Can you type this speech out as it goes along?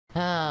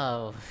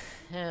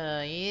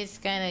It's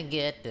kinda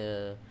good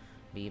to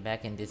be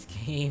back in this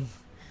game.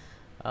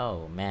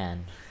 Oh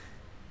man.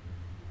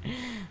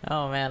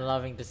 Oh man,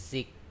 loving the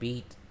sick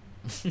beat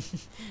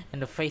in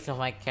the face of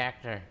my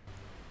character.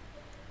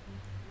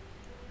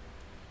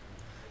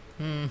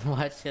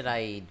 What should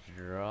I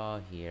draw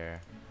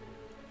here?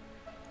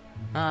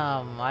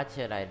 What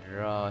should I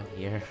draw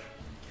here?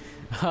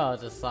 Oh,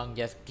 the song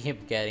just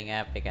keep getting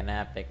epic and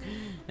epic.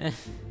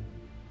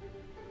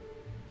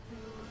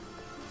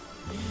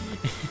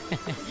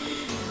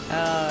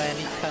 Oh, and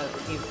he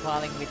keep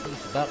falling with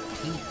his buck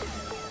teeth.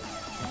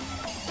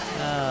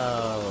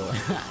 Oh,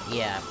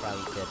 yeah, I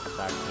probably should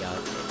start the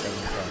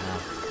intro now.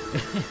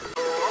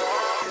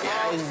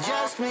 Yeah, it's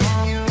just me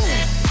and you.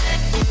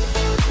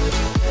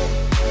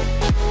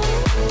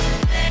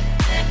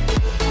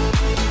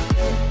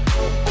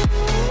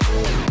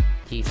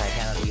 Jeez, I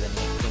cannot even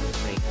make things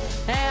straight.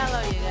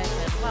 Hello, you guys,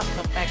 and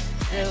welcome back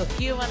to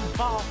Human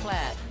Fall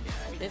Flat.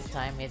 This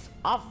time it's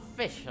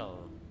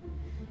official.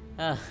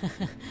 I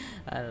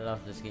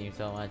love this game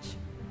so much.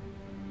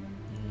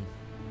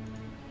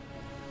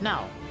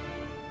 Now,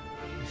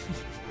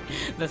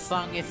 the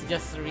song is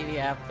just really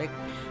epic.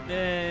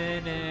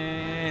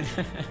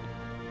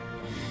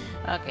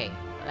 Okay,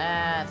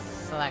 let's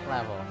select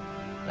level.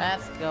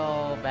 Let's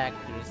go back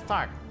to the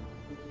start.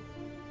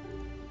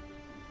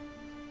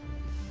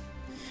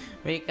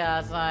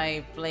 Because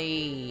I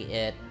play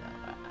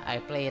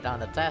it on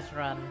the test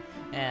run,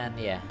 and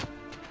yeah,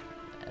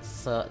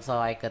 so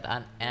I could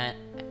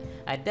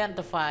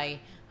identify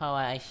how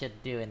I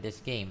should do in this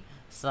game.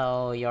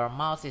 So your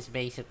mouse is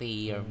basically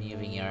you're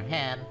moving your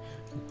hand.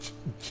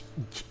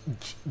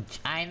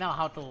 I know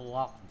how to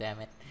walk, damn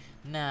it.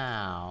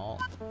 Now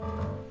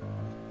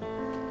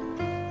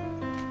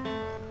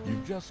You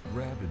just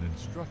grabbed an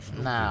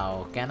instructional.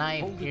 now can I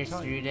Hold it pierce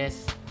tight. through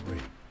this?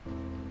 Wait.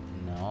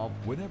 Nope.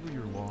 Whenever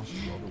you're lost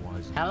or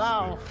otherwise in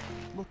Hello? despair,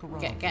 look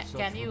around Can for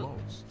can you?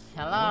 self-remotes.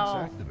 Hello?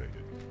 Once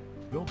activated,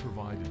 they'll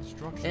provide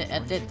instructions.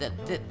 ranging from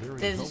help very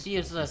This is helpful to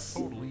useless.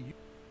 Totally.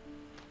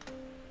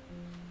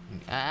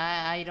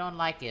 I don't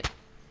like it.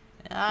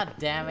 Ah,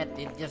 damn it!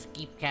 It just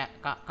keep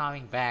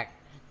coming back.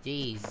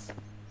 Jeez.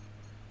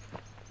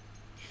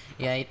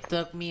 Yeah, it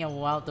took me a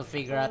while to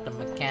figure out the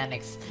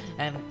mechanics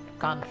and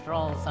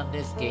controls on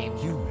this game.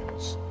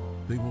 Humans,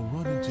 they will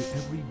run into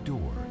every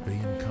door they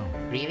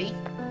encounter. Really?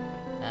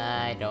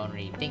 I don't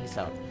really think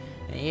so.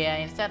 Yeah,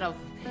 instead of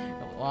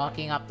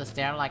walking up the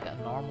stair like a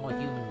normal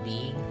human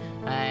being,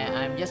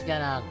 I'm just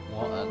gonna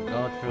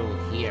go through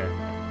here.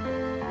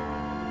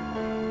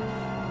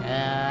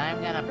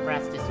 I'm gonna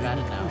press this They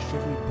button will now. push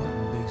every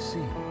button they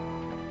see.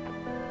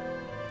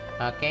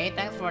 Okay,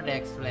 thanks for the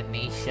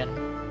explanation,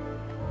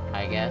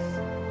 I guess.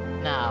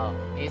 Now,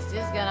 is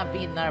this gonna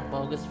be another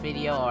bogus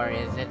video or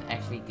is it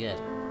actually good?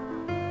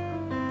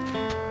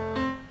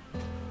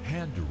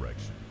 Hand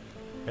direction.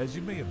 As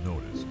you may have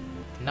noticed,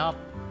 Nope,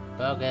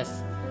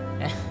 bogus.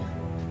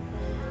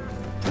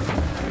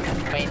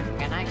 Wait,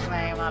 can I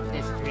climb up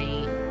this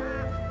tree?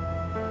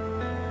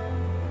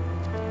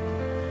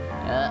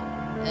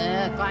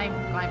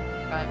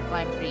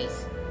 Climb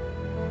trees.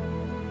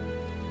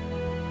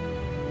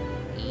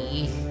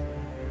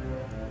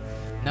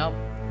 Nope,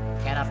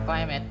 cannot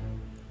climb it.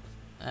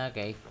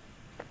 Okay.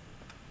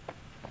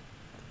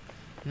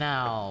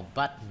 Now,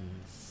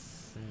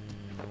 buttons.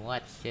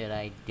 What should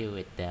I do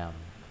with them?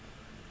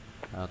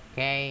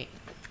 Okay.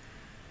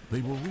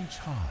 they will reach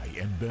high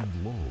and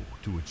bend low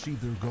to achieve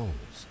their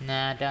goals.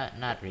 Nah,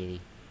 not really.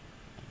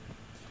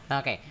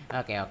 Okay.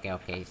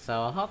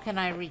 So how can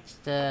I reach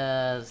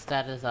the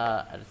status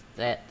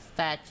that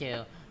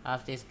statue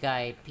of this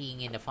guy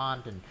peeing in the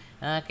fountain?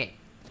 Okay.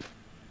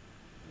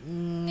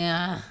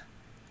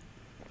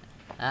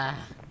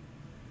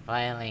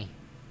 Finally,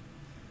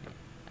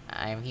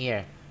 I'm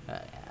here.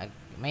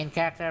 Main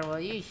character, will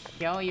you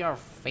show your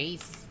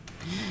face?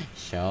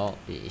 Show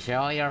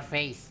your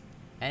face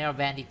and your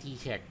bandy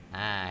T-shirt.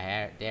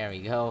 There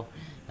we go.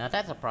 Now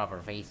that's a proper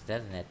face,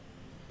 doesn't it?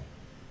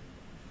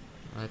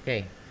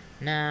 Okay.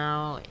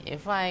 Now,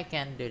 if I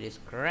can do this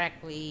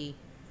correctly.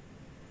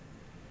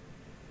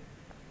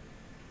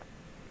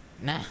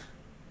 Now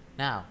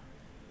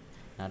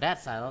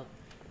that's settled.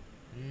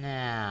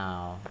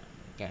 Now,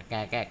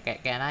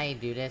 can I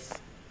do this?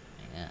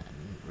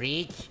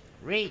 Reach.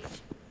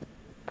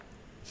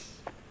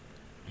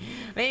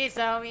 Please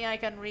tell me I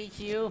can reach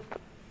you.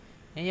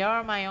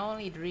 You're my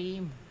only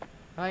dream.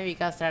 Probably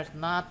because there's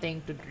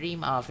nothing to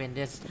dream of in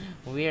this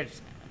weird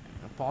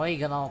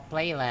polygonal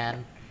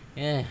playland.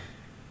 Yeah.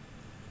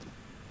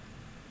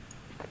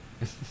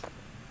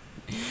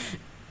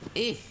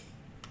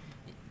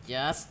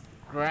 Just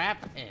grab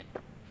it.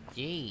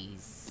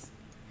 Jeez.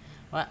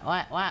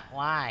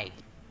 Why?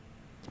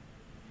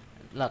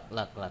 Look,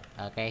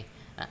 okay?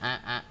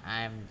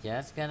 I'm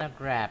just gonna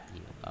grab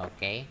you,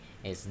 okay?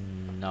 It's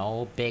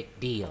no big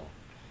deal.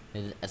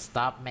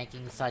 Stop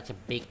making such a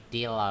big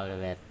deal out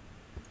of it,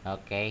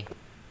 okay?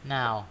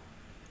 Now,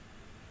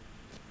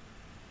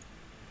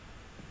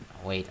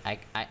 wait,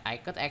 I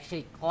could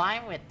actually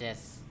climb with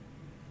this.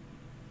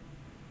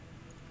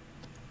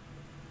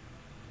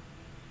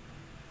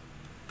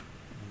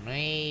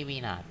 maybe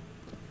not.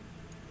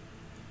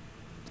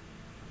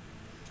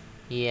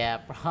 Yeah,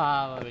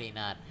 probably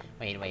not.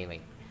 Wait.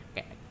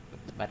 Okay.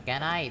 But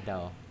can I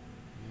though?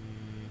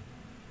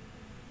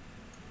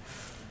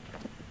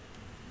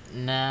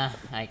 Nah,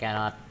 I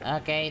cannot.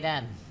 Okay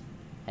then.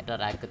 I thought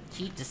I could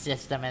cheat the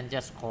system and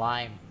just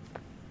climb.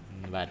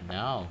 But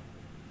no.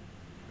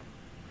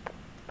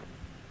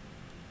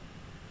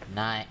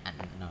 Nah,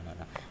 no.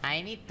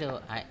 I need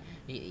to.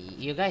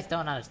 You guys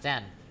don't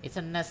understand. It's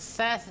a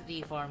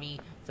necessity for me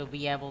to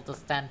be able to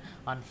stand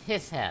on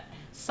his head.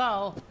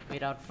 So,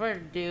 without further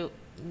ado,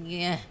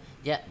 yeah,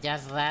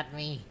 just let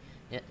me.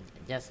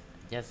 Just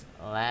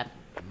let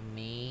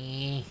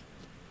me.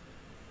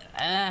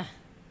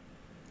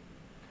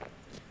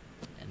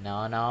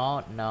 No.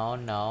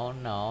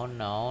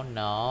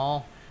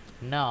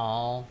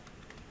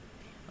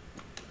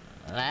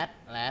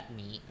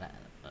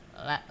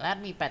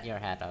 Let me pet your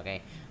head,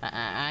 okay?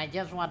 I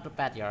just want to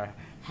pet your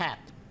head,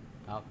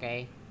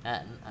 okay?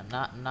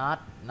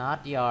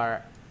 Not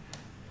your.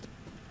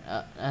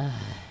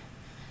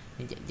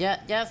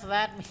 Just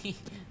let me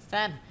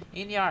stand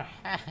in your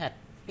head,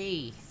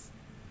 please.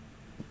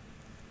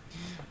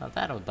 Oh,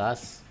 that'll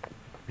bust.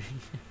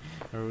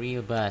 A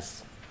real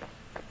bust.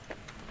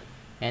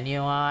 And you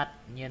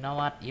know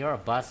what? You're a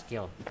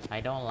buzzkill.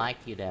 I don't like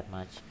you that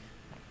much.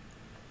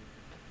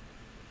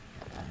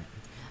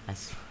 I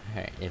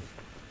swear, if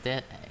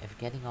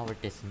getting over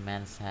this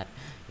man's head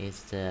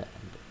is the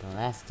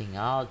last thing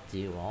I'll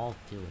do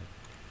it.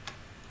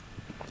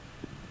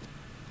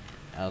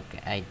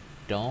 Okay, I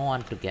don't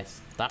want to get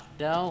stuck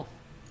though.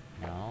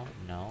 No.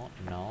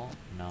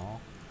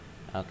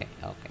 Okay.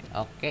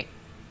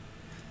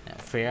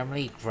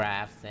 Firmly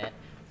grabs it.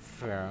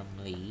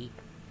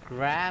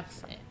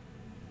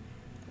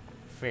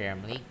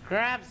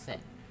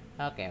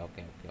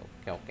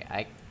 Okay.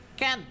 I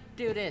can't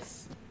do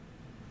this.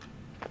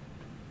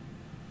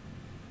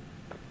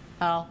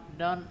 Oh,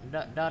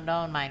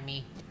 don't mind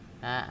me.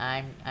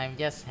 I'm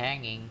just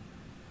hanging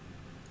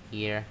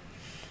here.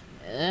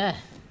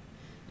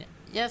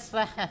 Just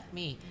let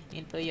me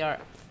into your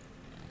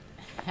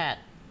head.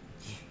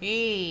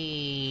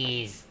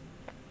 Jeez,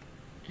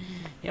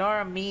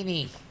 you're a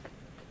meanie.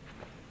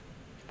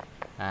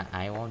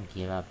 I won't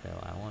give up though.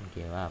 I won't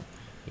give up.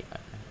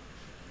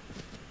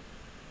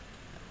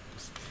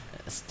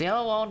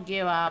 Still won't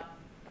give up.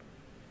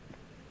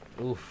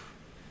 Oof,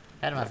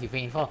 that must be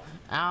painful.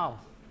 Ow.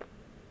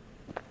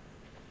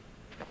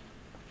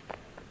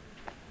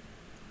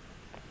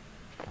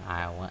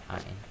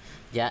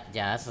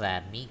 Just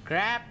let me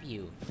grab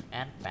you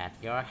and pat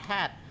your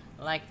head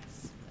like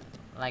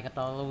a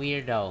total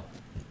weirdo.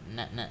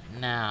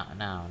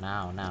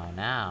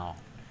 Now.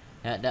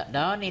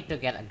 Don't need to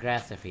get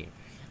aggressive here.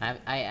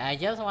 I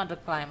just want to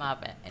climb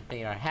up into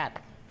your head.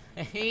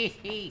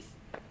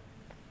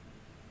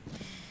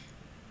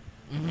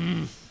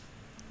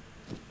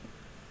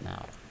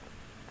 Now.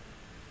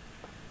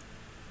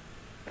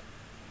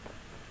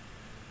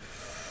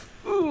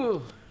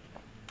 Ooh.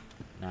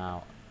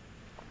 Now.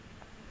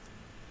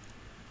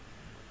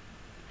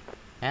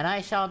 And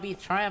I shall be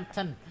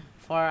triumphant,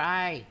 for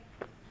I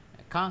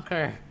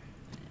conquer.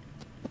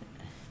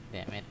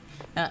 Damn it.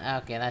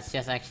 Okay, let's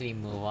just actually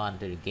move on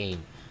to the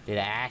game. To the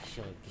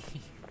actual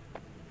game.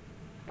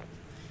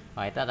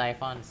 Oh, I thought I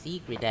found a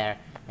secret there,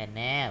 and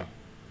now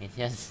it's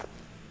just.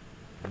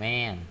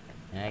 Man.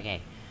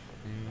 Okay.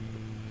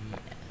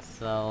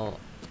 So.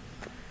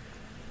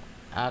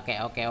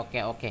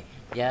 Okay.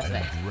 Just.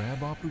 And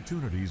grab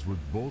opportunities with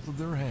both of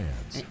their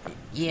hands.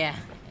 Yeah.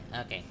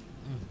 Okay.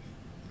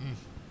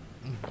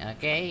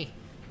 Okay.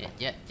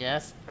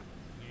 Just.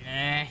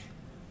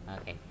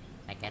 Okay.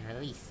 I can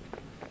release it.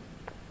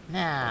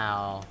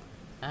 Now,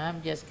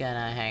 I'm just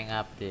gonna hang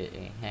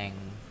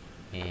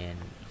in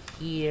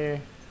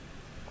here,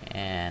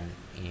 and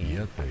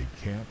Yet they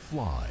can't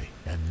fly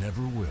and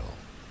never will.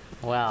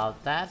 well,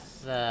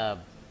 that's not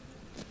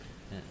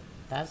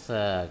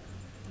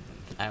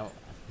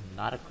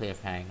a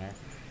cliffhanger,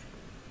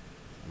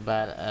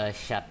 but a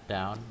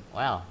shutdown.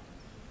 Well,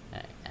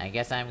 I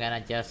guess I'm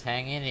gonna just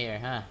hang in here,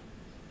 huh?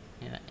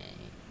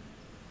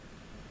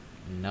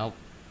 Nope.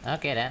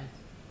 Okay then.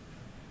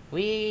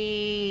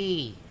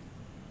 Whee!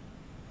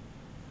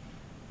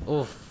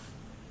 Oof.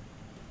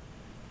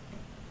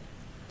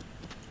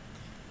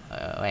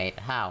 Wait,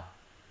 how?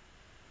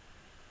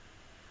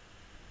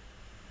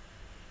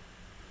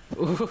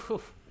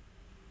 Oof.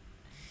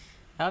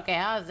 Okay,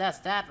 how does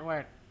that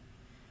work?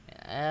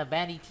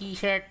 Bandy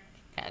t-shirt?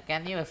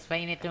 Can you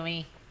explain it to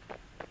me?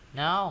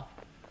 No?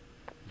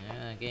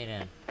 Okay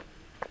then.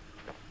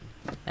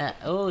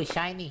 Oh,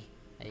 shiny.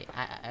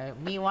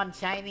 Me want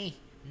shiny.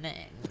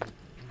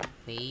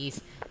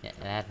 Please,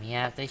 let me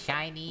have the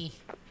shiny.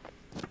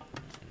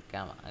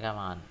 Come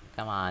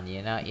on.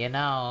 You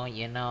know,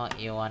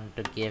 you want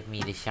to give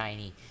me the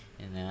shiny.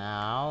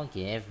 Now,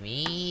 give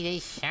me the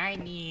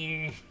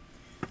shiny.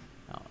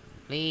 Oh,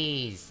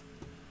 please.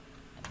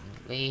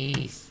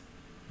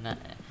 No,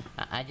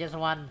 I just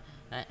want.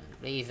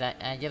 Please,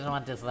 I just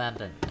want this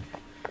lantern.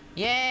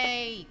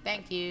 Yay!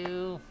 Thank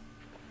you.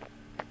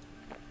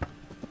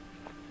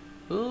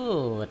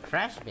 Ooh, a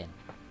trash bin.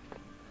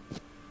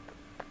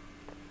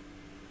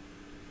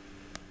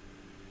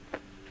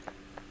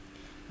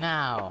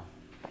 Now.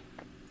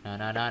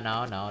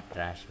 No,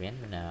 trash bin,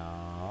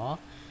 no.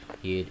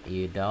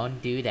 You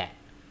don't do that.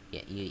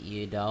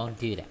 You don't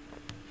do that.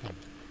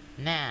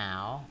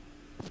 Now,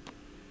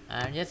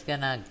 I'm just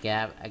gonna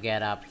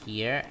get up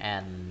here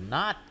and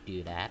not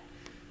do that.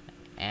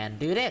 And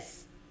do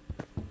this.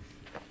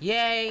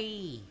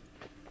 Yay!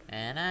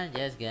 And I'm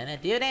just gonna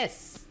do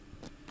this.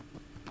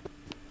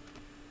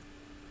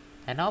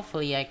 And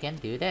hopefully I can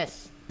do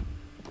this.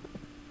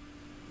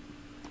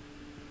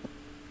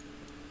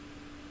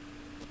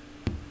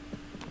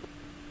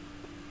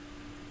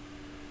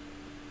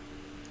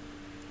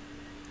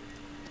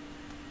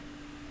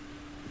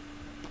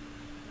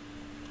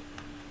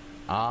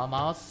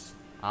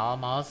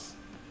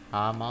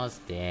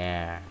 Almost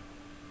there.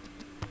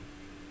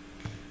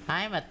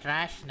 I'm a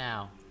trash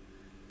now.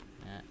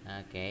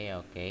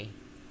 Okay.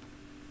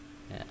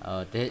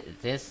 Oh,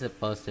 this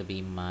supposed to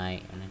be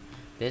my.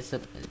 This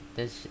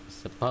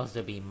supposed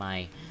to be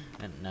my.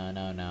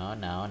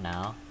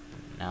 No.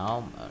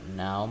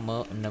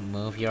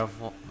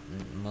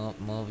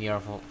 Move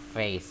your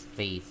face,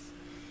 please.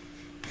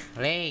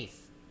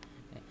 Please.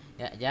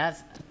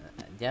 Just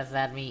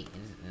let me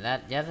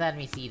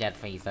see that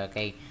face,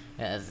 okay?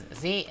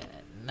 See?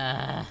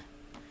 Nah.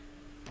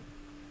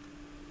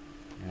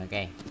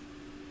 Okay.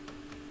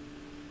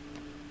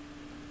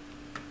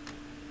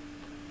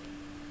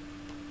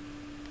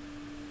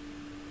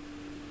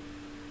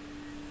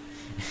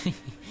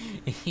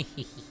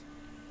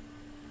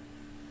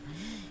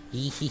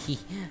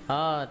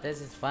 Oh,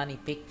 this is funny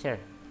picture.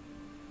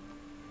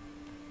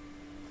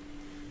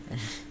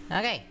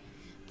 Okay,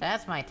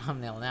 that's my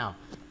thumbnail now.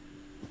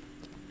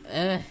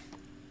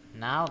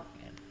 Now,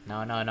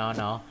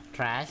 no.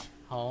 Trash,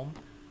 home,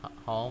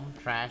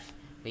 trash.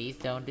 Please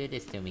don't do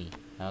this to me,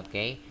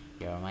 okay?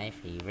 You're my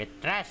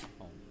favorite trash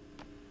home.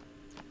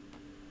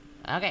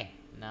 Okay,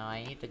 now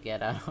I need to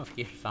get out of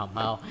here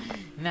somehow.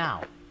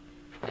 Now,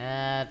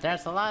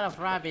 there's a lot of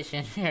rubbish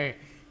in here,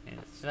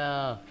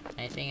 so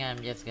I think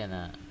I'm just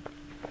gonna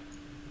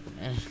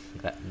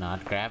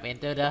not grab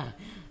into the.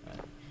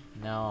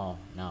 No.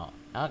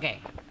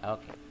 Okay.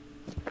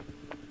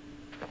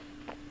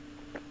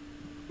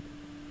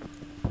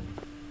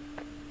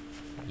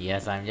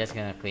 Yes, I'm just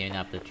gonna clean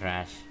up the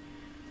trash.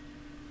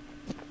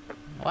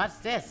 What's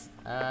this?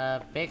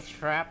 A big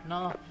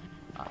shrapnel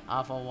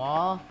off a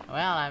wall?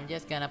 Well, I'm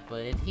just gonna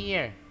put it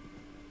here.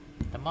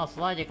 The most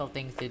logical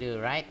things to do,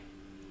 right?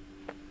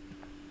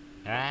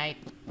 Right?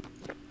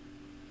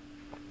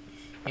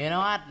 You know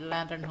what,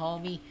 Lantern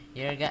homie?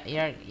 You're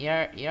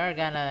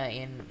gonna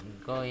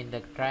go in the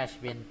trash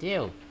bin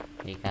too,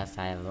 because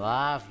I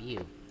love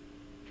you.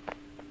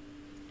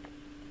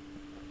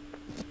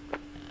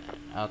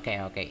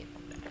 Okay.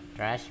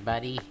 Trash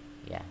buddy.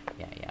 Yeah.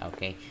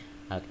 Okay.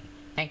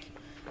 Thank you.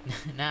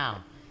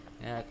 Now,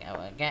 no.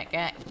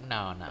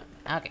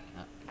 Okay.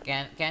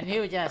 Can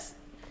you just?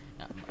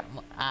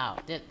 Ow!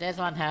 This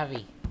one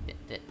heavy.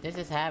 This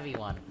is heavy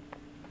one.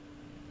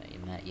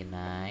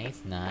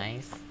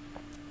 Nice.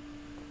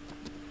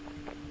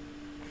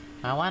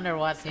 I wonder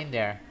what's in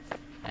there,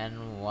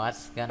 and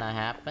what's gonna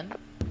happen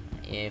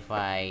if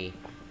I,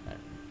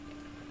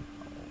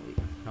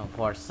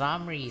 for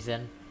some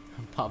reason,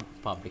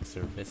 public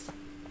service.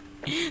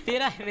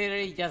 Did I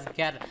literally just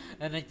get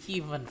an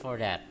achievement for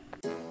that?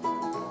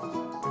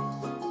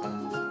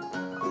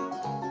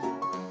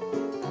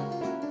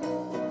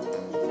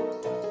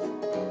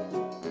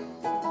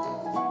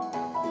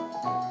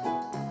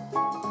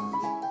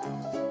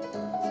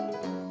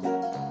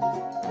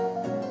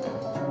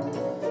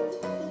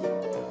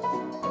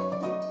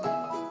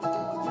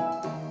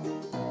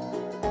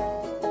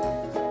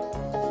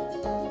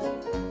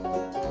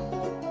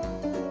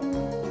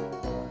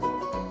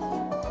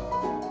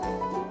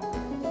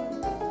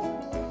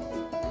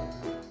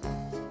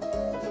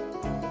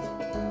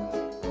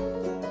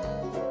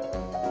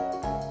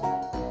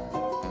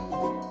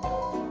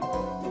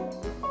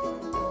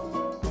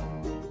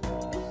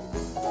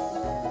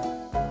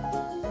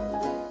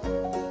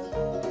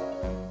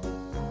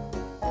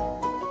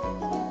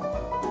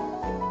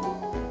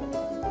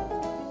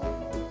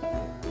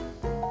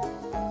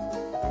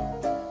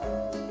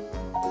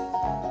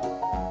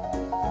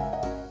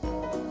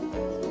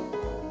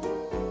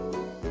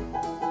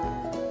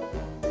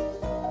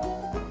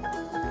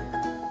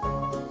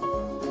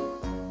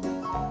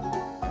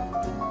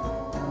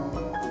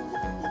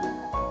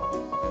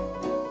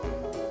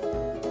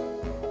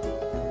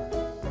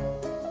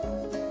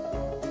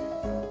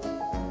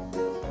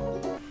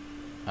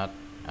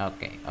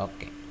 Okay.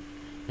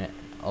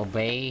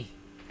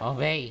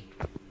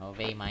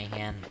 Obey my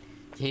hand,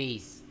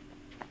 please.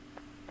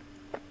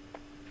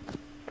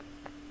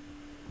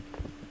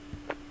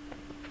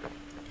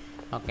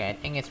 Okay, I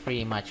think it's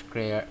pretty much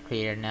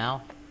clear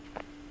now.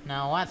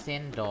 Now, what's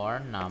in door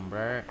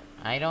number?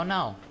 I don't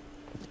know.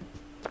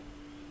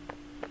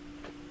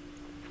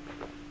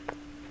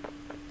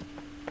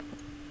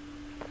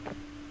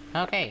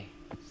 Okay,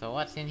 so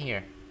what's in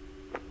here?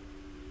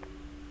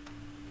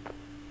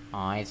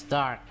 Oh, it's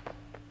dark.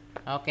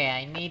 Okay,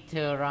 I need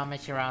to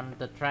rummage around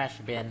the trash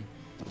bin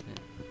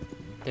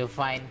to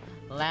find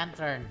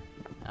lantern.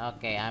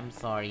 Okay, I'm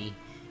sorry.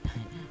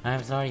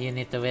 I'm sorry you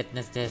need to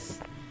witness this.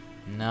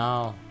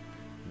 No.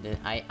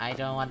 I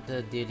don't want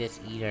to do this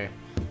either.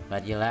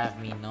 But you left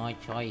me no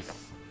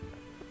choice.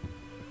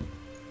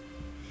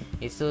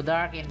 It's too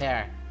dark in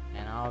there.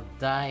 And I'll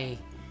die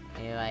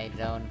if I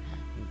don't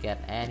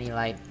get any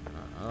light.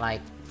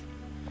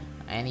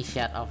 Any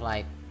shot of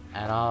light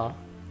at all.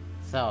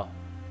 So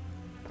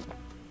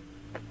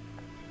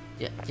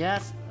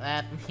just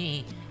let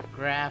me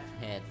grab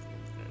it.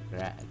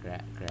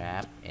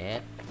 Grab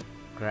it.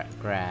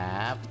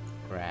 Grab.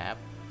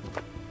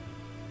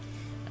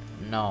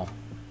 No,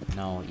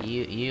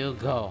 you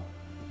go.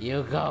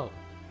 You go.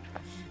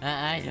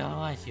 I don't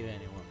want you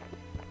anymore.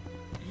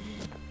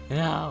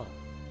 No.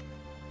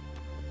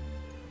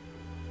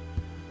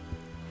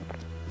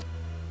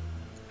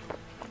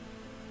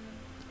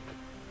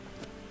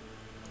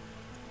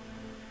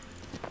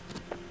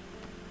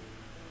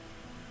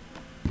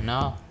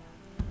 No,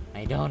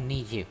 I don't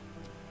need you.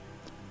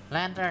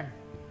 Lantern.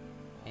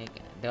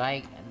 Do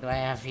I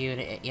have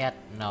you yet?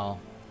 No.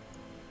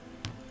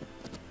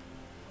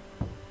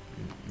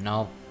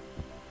 Nope.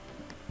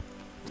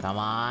 Come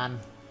on.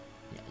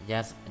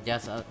 Just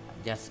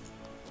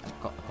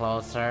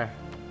closer.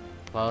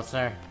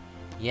 Closer.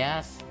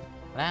 Yes.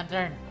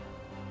 Lantern.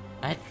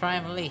 I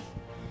tremblingly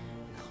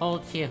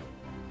hold you.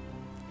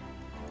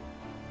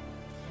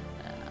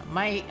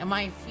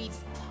 My feet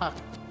stuck.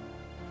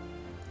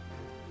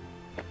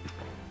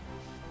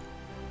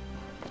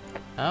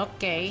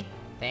 Okay.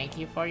 Thank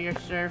you for your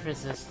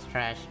services,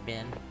 trash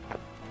bin.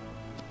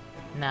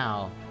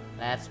 Now,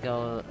 let's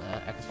go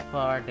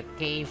explore the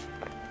Cave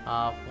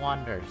of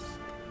Wonders.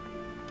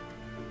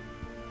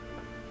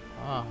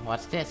 Oh,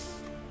 what's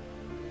this?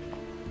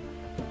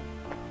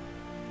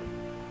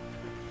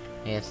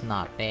 It's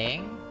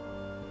nothing.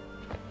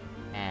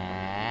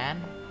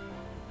 And...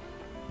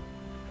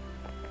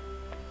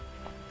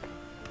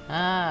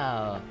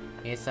 oh,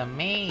 it's a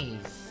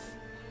maze.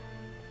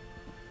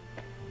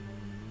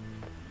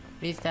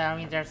 Please tell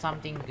me there's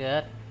something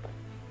good.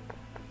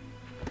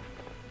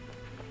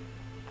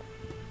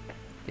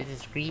 This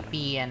is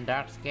creepy and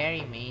dark,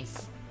 scary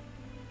maze.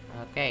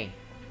 Okay.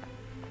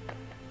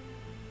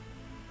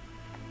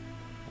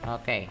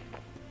 Okay.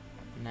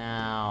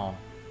 Now.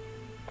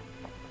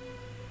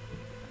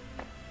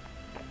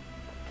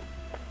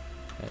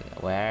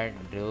 Where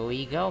do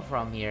we go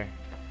from here?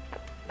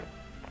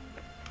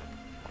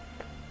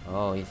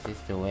 Oh, is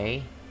this the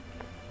way?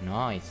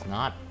 No, it's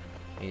not.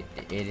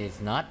 It is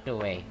not the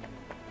way.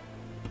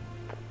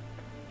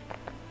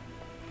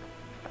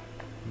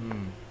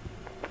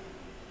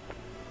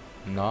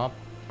 Nope,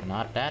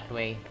 not that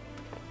way.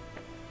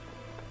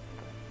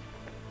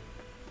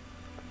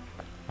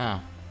 Huh.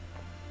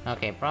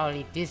 Okay,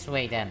 probably this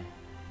way then.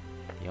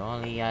 The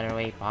only other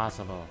way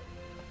possible.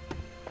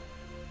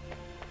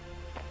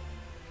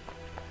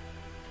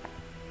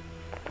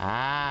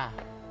 Ah,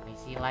 I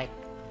see light.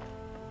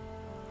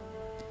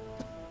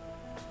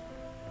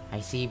 I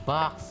see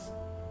box.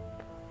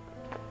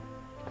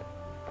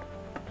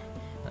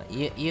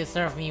 You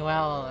serve me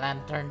well,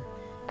 Lantern,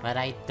 but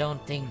I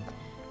don't think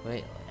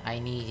I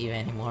need you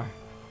anymore.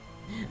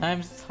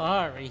 I'm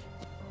sorry.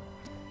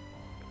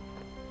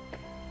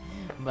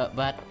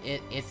 But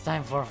it's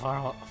time for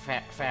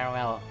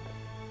farewell.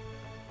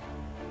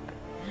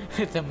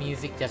 The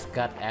music just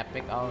got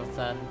epic all of a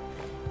sudden.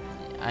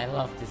 I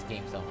love this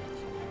game so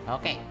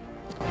much. Okay.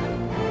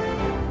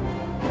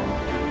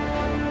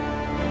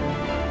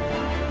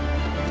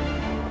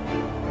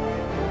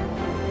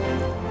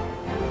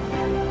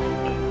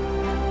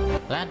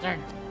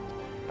 Lantern,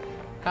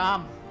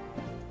 come.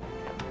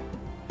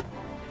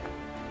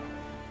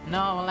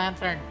 No,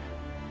 Lantern.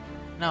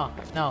 No,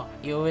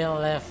 you will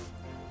live.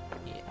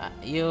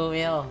 You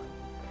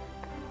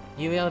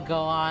will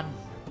go on.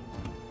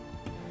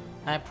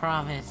 I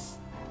promise.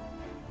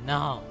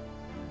 No.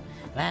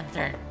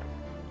 Lantern.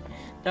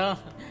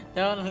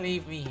 Don't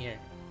leave me here.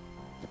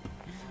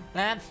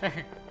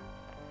 Lantern.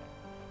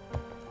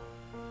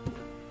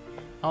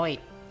 Oh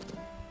wait.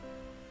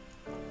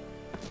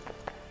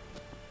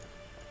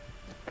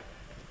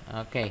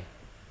 Okay.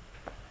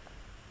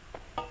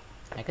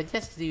 I could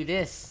just do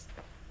this.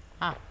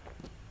 Huh.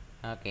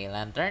 Okay,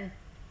 Lantern.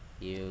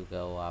 You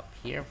go up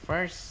here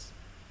first.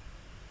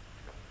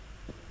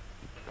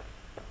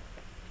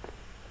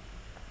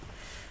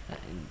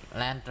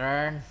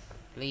 Lantern,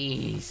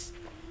 please.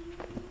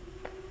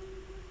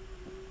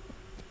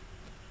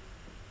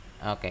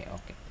 Okay.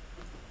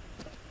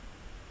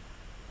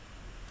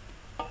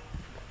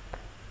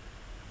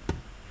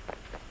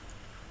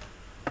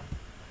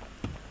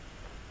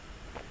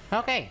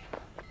 Okay.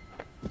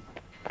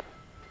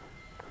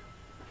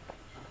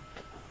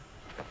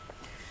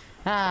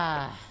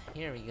 Ah,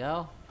 here we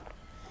go.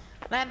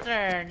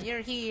 Lantern,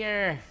 you're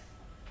here.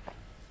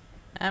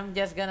 I'm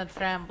just gonna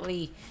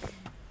trembly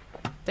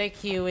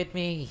take you with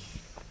me.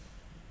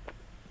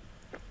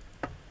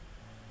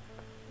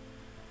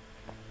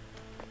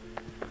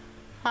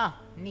 Huh.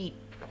 neat.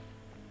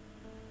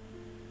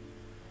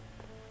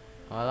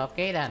 Well,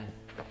 okay then.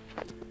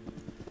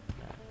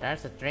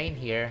 There's a train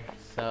here.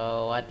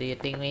 So what do you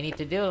think we need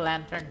to do,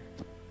 Lantern?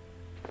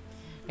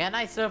 Can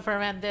I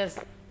Superman this?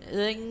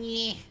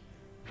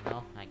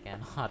 No, I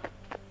cannot.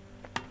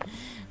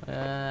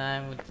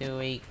 I'm too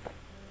weak.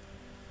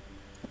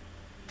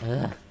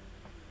 Ugh.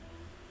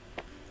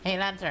 Hey,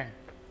 Lantern,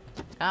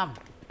 come.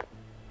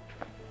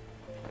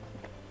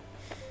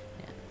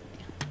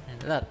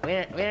 Look,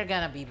 we're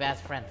gonna be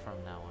best friends from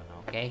now on,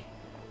 okay?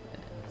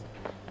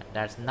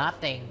 There's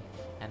nothing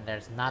and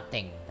there's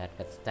nothing that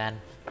could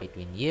stand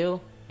between you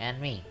and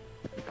me.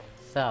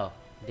 So,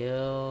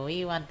 do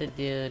we want to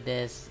do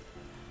this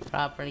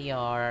properly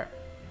or...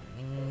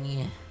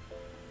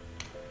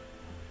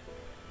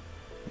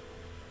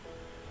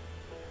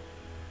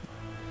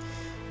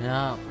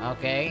 No,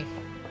 okay.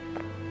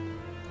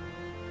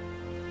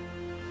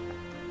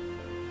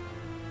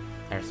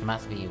 There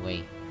must be a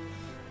way.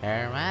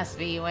 There must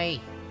be a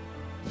way.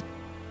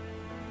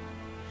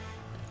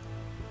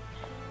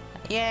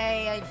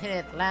 Yay, I did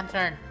it!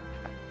 Lantern!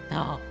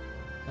 No!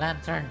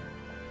 Lantern!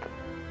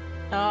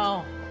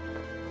 No!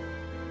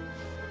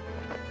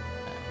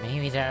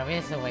 Maybe there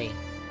is a way.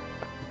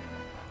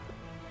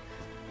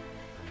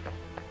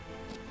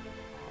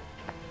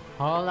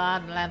 Hold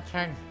on,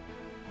 Lantern.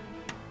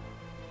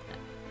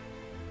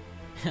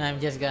 I'm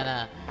just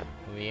gonna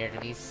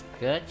weirdly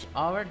scooch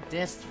over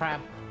this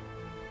trap.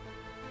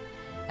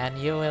 And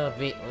you will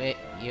be with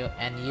you,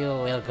 and you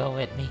will go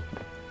with me.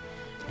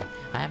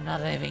 I'm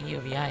not leaving you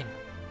behind.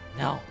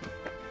 No.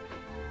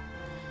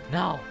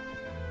 No.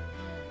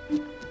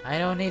 I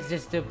don't need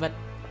this stupid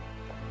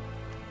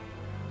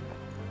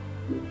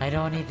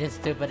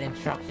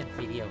instruction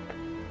video.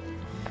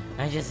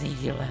 I just need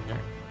you, Lantern.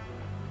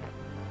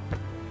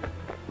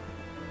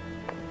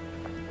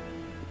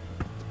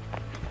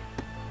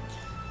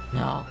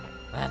 No,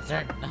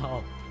 Lantern,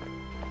 no.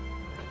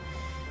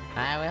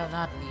 I will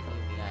not leave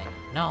you behind.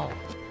 No.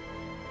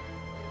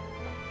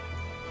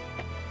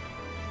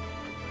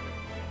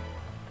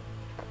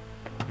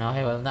 No,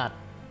 I will not.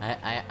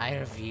 I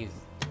refuse.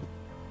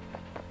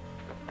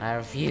 I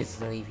refuse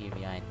to leave you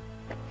behind.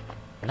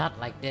 Not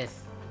like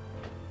this.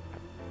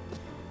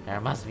 There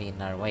must be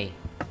another way.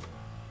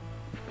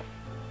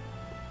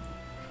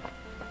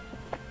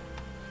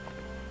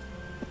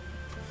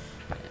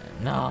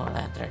 No,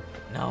 Lantern,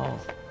 no.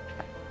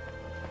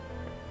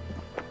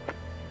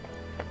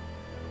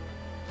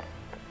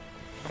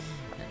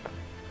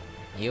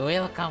 You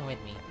will come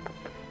with me.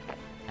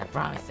 I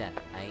promise that.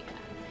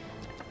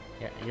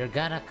 You're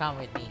gonna come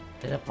with me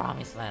to the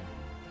promised land.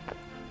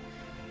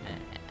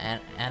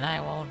 And I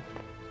won't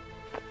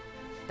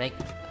take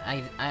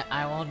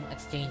I won't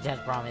exchange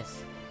that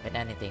promise with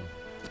anything.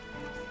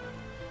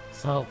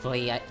 So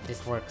hopefully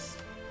this works.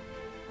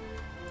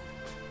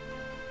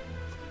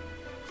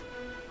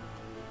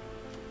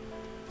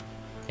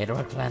 It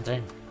worked,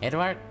 Lantern. It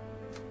worked.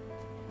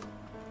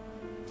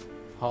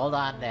 Hold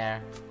on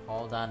there.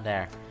 Hold on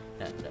there.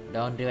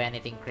 Don't do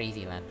anything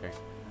crazy, Lantern.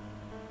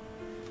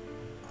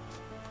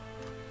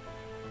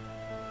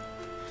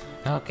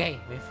 Okay,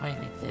 we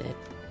finally did it.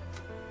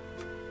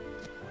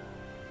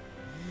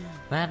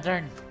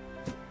 Lantern!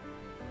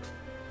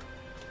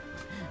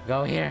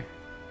 Go here.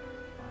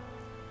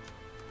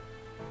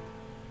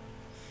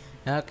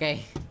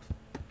 Okay.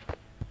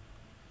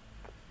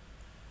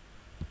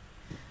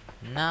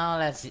 Now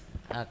let's...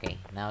 Okay,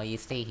 now you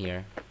stay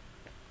here.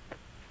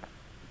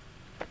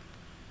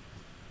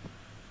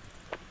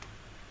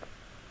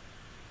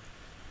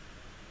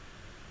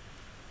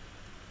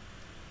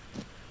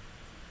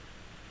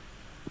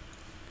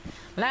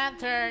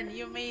 Lantern,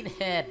 you made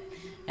it!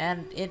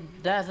 And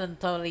it doesn't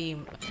totally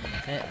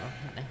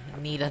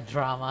need a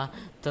drama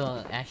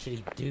to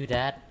actually do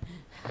that.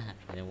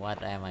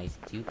 What, am I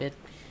stupid?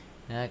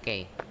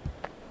 Okay.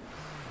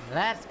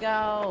 Let's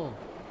go!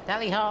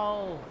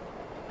 Tally-ho!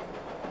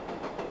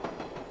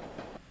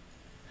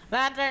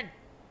 Lantern!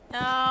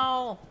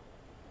 No!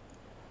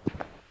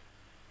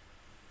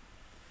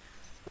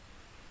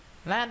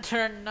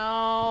 Lantern,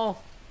 no!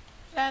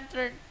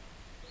 Lantern!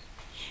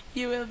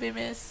 You will be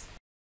missed.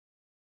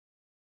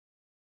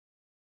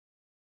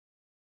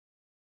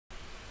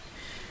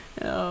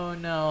 Oh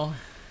no.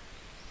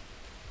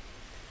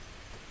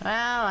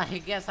 Well,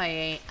 I guess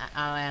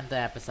I'll end the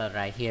episode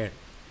right here.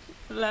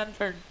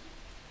 Lantern.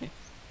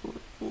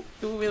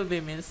 Who will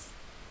be missed?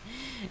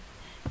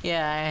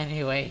 Yeah,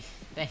 anyway.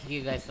 Thank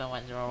you guys so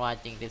much for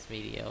watching this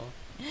video.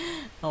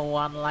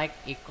 1 like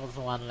equals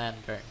 1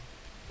 lantern.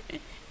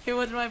 He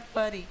was my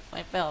buddy,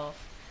 my pal.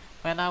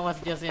 When I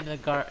was just in the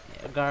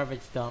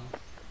garbage dump.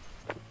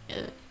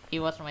 He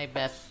was my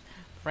best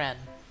friend.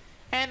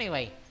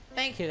 Anyway.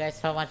 Thank you guys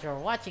so much for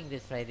watching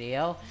this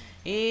video.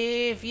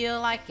 If you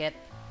like it,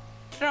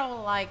 throw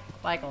a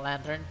like a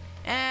lantern,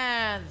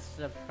 and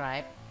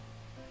subscribe.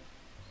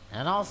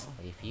 And also,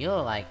 if you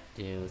like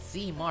to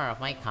see more of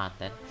my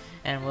content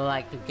and would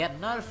like to get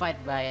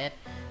notified by it,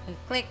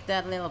 click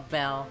that little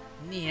bell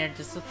near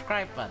the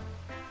subscribe button.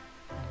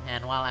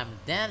 And while I'm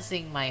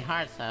dancing my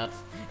heart out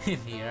in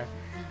here,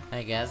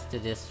 I guess, to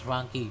this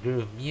funky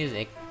groove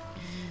music.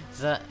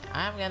 So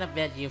I'm gonna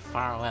bid you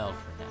farewell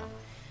for now.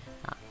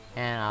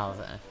 And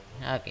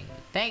okay,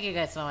 thank you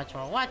guys so much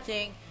for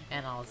watching,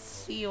 and I'll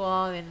see you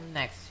all in the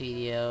next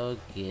video.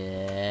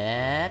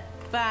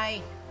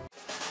 Goodbye.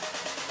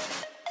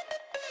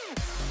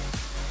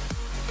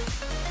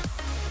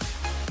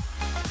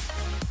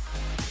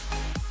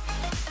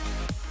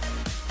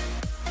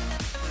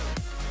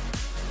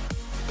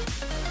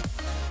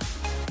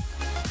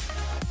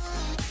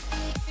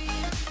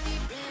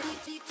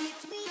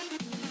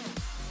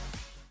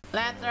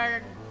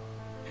 Lantern,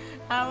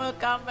 I will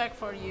come back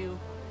for you.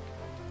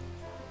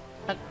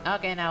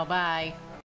 Okay, now bye.